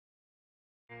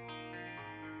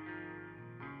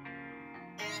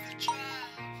I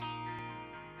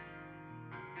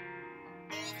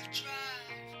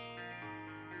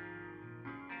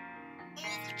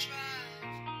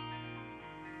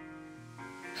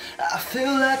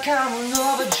feel like I'm on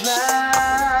overdrive.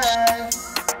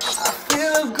 I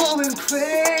feel I'm going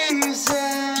crazy.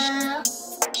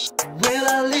 Will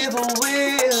I live or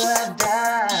will I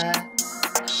die?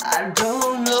 I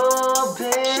don't know,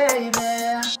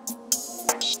 baby.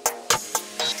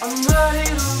 I'm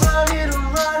running, running,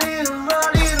 running,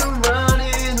 running,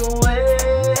 running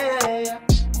away.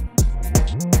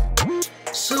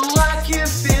 So I can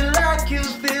feel, I can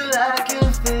feel, I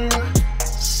can feel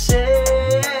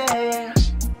safe.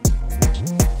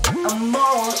 I'm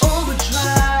on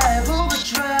overdrive,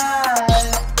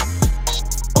 overdrive,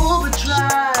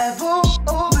 overdrive,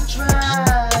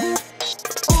 overdrive,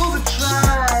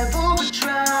 overdrive,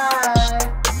 overdrive.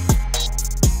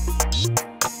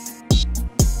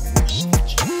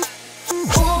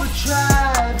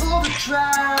 Overdrive,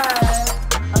 overdrive,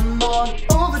 I'm on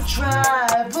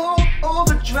overdrive,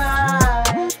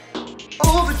 overdrive,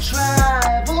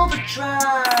 overdrive,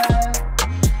 overdrive.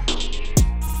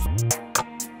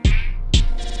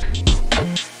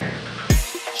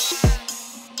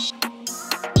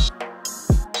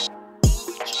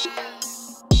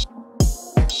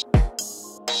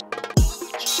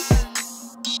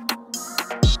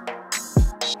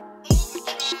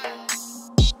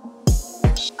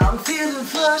 I'm feeling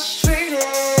frustrated.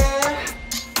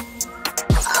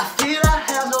 I feel I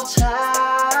have no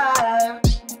time.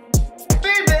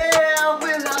 Baby,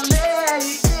 will I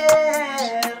make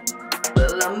it?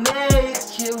 Will I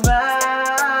make it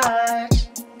right?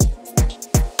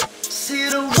 See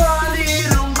the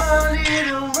running, running,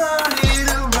 running,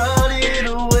 running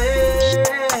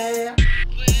away.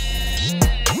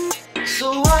 So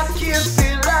I can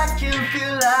feel, I can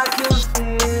feel, I can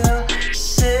feel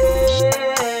safe.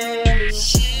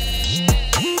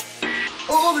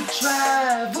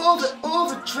 Overdrive,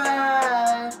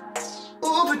 overdrive,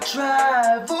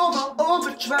 overdrive,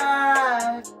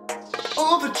 overdrive,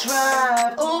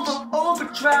 overdrive,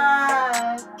 overdrive.